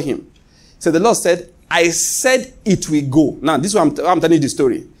him saw him. So the Lord said, I said it will go. Now this is why I'm telling you the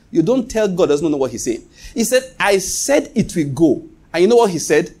story. You don't tell God doesn't know what he's saying. He said, I said it will go. And you know what he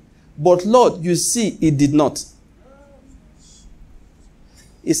said? But Lord, you see, it did not.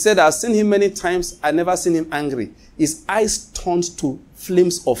 He said, I've seen him many times. I've never seen him angry. His eyes turned to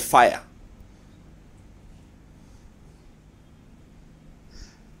flames of fire.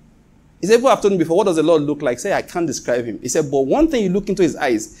 He said, people have told me before, what does the Lord look like? Say, I can't describe him. He said, but one thing you look into his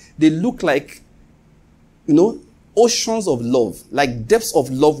eyes, they look like, oceans of love, like depths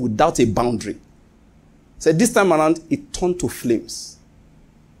of love without a boundary. He said, this time around, it turned to flames.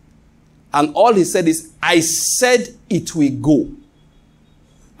 And all he said is, I said it will go.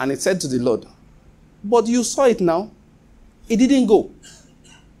 And it said to the Lord, but you saw it now. It didn't go.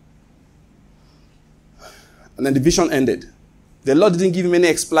 And then the vision ended. The Lord didn't give him any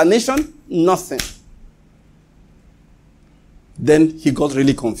explanation, nothing. Then he got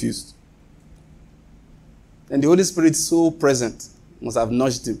really confused. And the Holy Spirit, so present, must have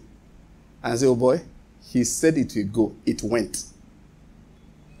nudged him and said, oh boy, he said it will go. It went.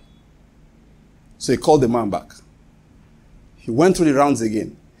 So he called the man back. He went through the rounds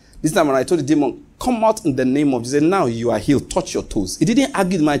again. This time when I told the demon, come out in the name of Jesus. Now you are healed. Touch your toes. He didn't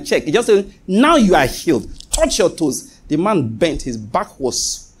argue with my check. He just said, now you are healed. Touch your toes. The man bent. His back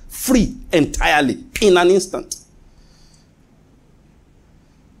was free entirely in an instant.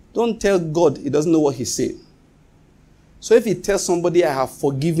 Don't tell God he doesn't know what he's saying. So if he tells somebody, I have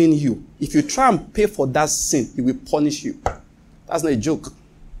forgiven you, if you try and pay for that sin, he will punish you. That's not a joke.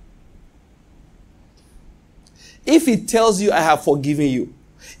 If he tells you, I have forgiven you,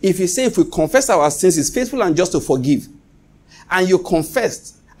 if you say, if we confess our sins, he's faithful and just to forgive, and you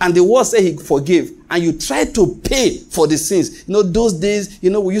confessed, and the word said he forgave, and you try to pay for the sins. Those days,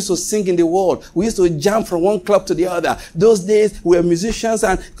 we used to sing in the world. We used to jump from one club to the other. Those days, we were musicians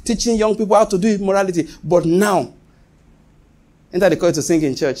and teaching young people how to do immorality. But now, enter the chorus to sing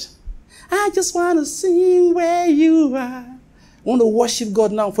in church. I just want to sing where you are. I want to worship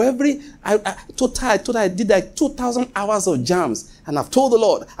God now. For every, I did like 2,000 hours of jams. And I've told the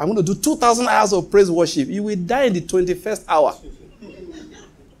Lord, I'm going to do 2,000 hours of praise worship. You will die in the 21st hour.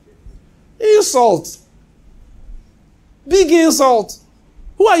 Insult. Big insult.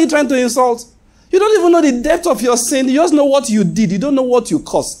 Who are you trying to insult? You don't even know the depth of your sin. You just know what you did. You don't know what you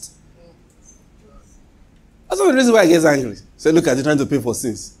cost. That's one of the reasons why I get angry. Say, look at you trying to pay for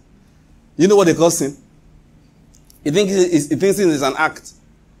sins. You know what they call sin? You think sin is an act.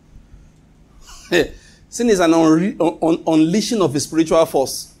 Sin is an unleashing of a spiritual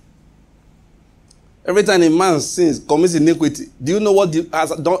force. Every time a man sins, commits iniquity, do you know what you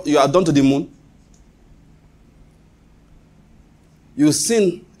have done to the moon? You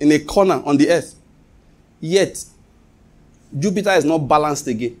sin in a corner on the earth. Yet, Jupiter is not balanced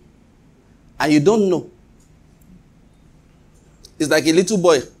again. And you don't know. It's like a little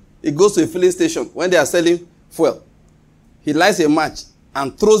boy. He goes to a filling station when they are selling fuel. He lights a match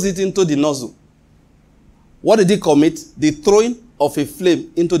and throws it into the nozzle. What did he commit? The throwing of a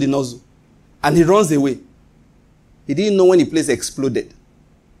flame into the nozzle. And he runs away. He didn't know when the place exploded.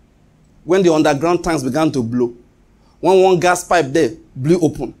 When the underground tanks began to blow. When one gas pipe there blew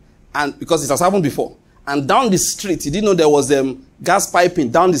open. And because it has happened before. And down the street, he didn't know there was gas piping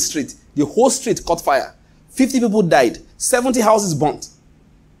down the street. The whole street caught fire. 50 people died. 70 houses burnt.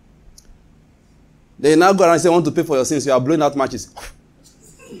 They now go around and say, I want to pay for your sins. You are blowing out matches.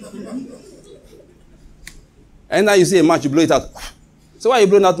 And now you see a match, you blow it out. So why are you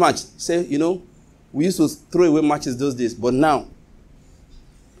blowing out match? Say, you know, we used to throw away matches those days, but now.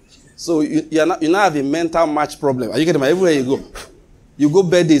 So you now have a mental match problem. Are you getting me? Everywhere you go. You go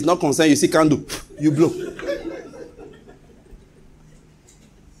birthdays, not concerned, you see candle, you blow.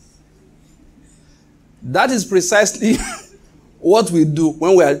 That is precisely what we do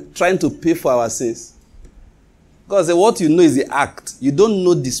when we are trying to pay for our sins. Because what you know is the act. You don't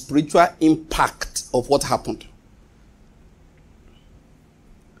know the spiritual impact of what happened.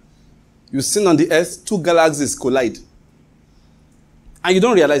 You sin on the earth, 2 galaxies collide. And you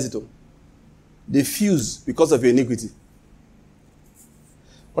don't realize it all. They fuse because of your iniquity.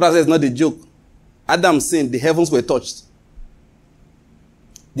 What I say is not a joke. Adam sinned, the heavens were touched.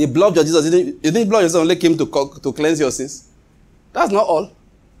 The blood of Jesus, you think the blood of Jesus only came to cleanse your sins? That's not all.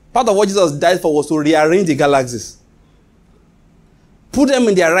 Part of what Jesus died for was to rearrange the galaxies. Put them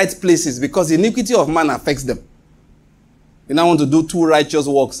in their right places because the iniquity of man affects them. You now want to do 2 righteous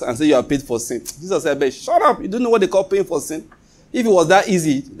works and say you are paid for sin. Jesus said, but shut up. You don't know what they call paying for sin. If it was that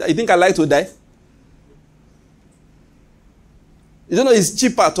easy, you think I'd like to die? You don't know it's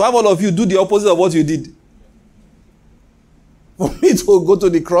cheaper to have all of you do the opposite of what you did. For me to go to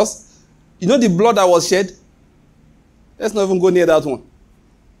the cross. You know the blood that was shed? Let's not even go near that one.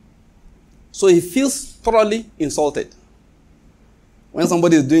 So he feels thoroughly insulted when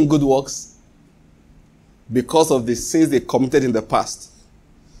somebody is doing good works because of the sins they committed in the past.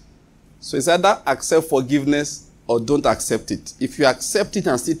 So it's either accept forgiveness or don't accept it. If you accept it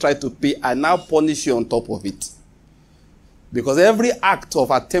and still try to pay, I now punish you on top of it. Because every act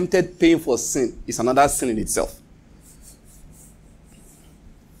of attempted paying for sin is another sin in itself.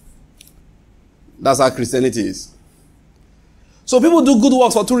 That's how Christianity is. So people do good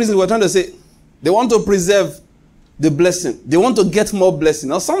works for 2 reasons. We're trying to say they want to preserve the blessing. They want to get more blessing.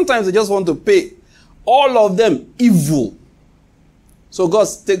 Now sometimes they just want to pay. All of them evil. So God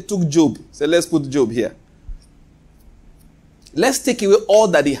took Job. Said, let's put Job here. Let's take away all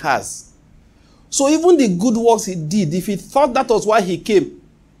that he has. So even the good works he did, if he thought that was why he came,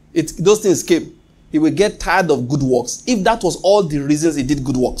 those things came, he will get tired of good works. If that was all the reasons he did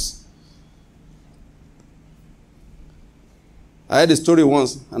good works. I heard a story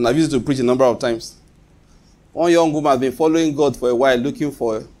once, and I've used it to preach a number of times. One young woman has been following God for a while, looking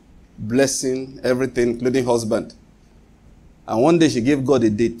for blessing, everything, including husband. And one day she gave God a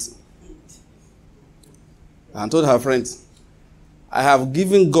date. And told her friends, I have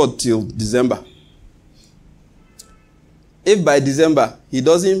given God till December. If by December he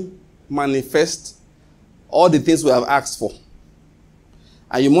doesn't manifest all the things we have asked for,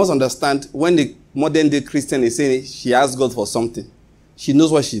 and you must understand, when the modern day Christian is saying she asked God for something, she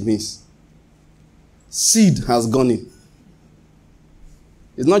knows what she means. Seed has gone in.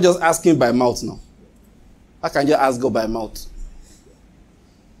 It's not just asking by mouth now. How can you ask God by mouth?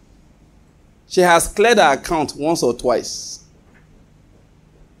 She has cleared her account once or twice.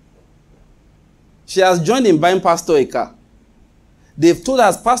 She has joined in buying pastor a car. They've told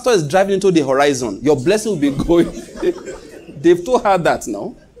her, pastor is driving into the horizon. Your blessing will be going. They've told her that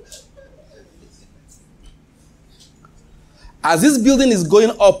now. As this building is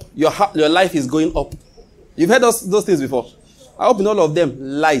going up, your life is going up. You've heard those things before. I hope in all of them,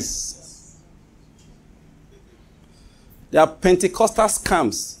 lies. They are Pentecostal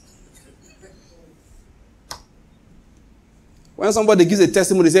scams. When somebody gives a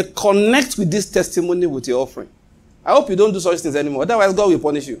testimony, they say, connect with this testimony with your offering. I hope you don't do such things anymore. Otherwise, God will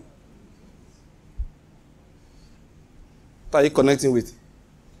punish you. What are you connecting with?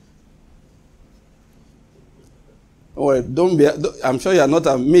 Oh, I'm sure you are not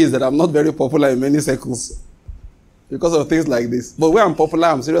amazed that I'm not very popular in many circles because of things like this. But when I'm popular,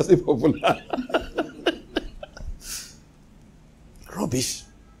 I'm seriously popular. Rubbish.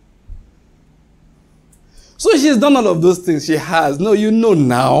 So she's done all of those things. She has. No, you know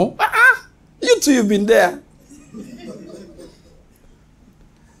now. You too, you've been there.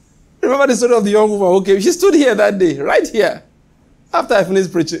 Remember the story of the young woman who came? She stood here that day, right here, after I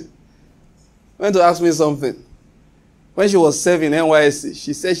finished preaching. Went to ask me something. When she was serving NYSC,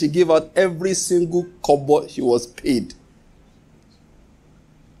 she said she gave out every single kobo she was paid.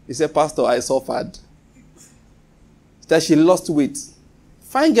 He said, Pastor, I suffered. That she lost weight.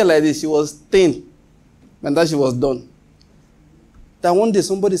 Fine girl like this, she was thin. And that she was done. That one day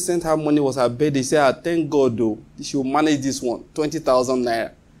somebody sent her money, was her birthday. She said, thank God though, she will manage this one, 20,000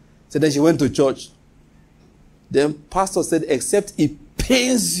 naira. So then she went to church. Then pastor said, except it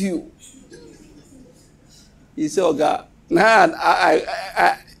pains you. He said, oh God,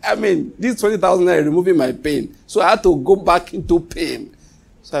 I mean, this 20,000 naira removing my pain. So I had to go back into pain.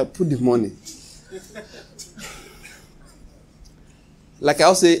 So I put the money. Like I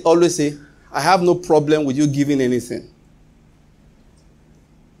always say, I have no problem with you giving anything.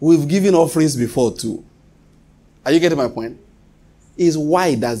 We've given offerings before too. Are you getting my point? Is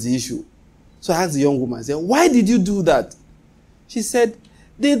why that's the issue. So I asked the young woman, I said, why did you do that? She said,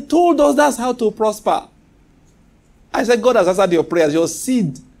 they told us that's how to prosper. I said, God has answered your prayers. Your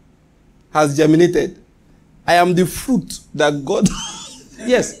seed has germinated. I am the fruit that God...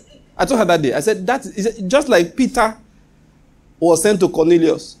 Yes. I told her that day. I said, that is just like Peter was sent to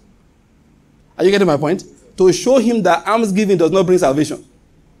Cornelius. Are you getting my point? To show him that almsgiving does not bring salvation.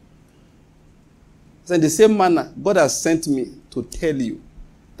 So in the same manner, God has sent me to tell you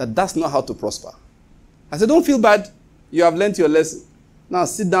that that's not how to prosper. I said, don't feel bad. You have learned your lesson. Now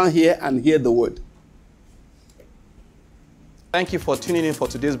sit down here and hear the word. Thank you for tuning in for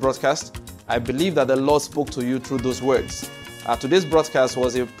today's broadcast. I believe that the Lord spoke to you through those words. Today's broadcast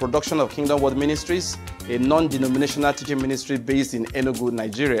was a production of Kingdom Word Ministries, a non-denominational teaching ministry based in Enugu,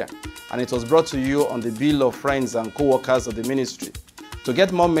 Nigeria. And it was brought to you on the bill of friends and co-workers of the ministry. To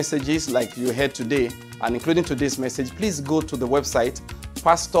get more messages like you heard today, and including today's message, please go to the website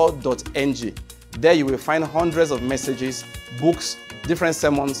pastor.ng. There you will find hundreds of messages, books, different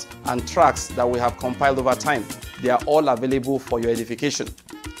sermons, and tracts that we have compiled over time. They are all available for your edification.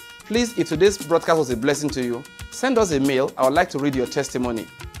 Please, if today's broadcast was a blessing to you, send us a mail. I would like to read your testimony.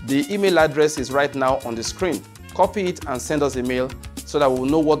 The email address is right now on the screen. Copy it and send us a mail so that we will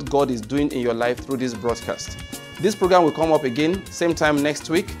know what God is doing in your life through this broadcast. This program will come up again, same time next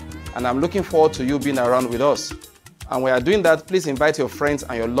week, and I'm looking forward to you being around with us. And when you are doing that, please invite your friends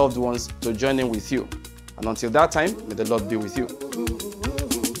and your loved ones to join in with you. And until that time, may the Lord be with you.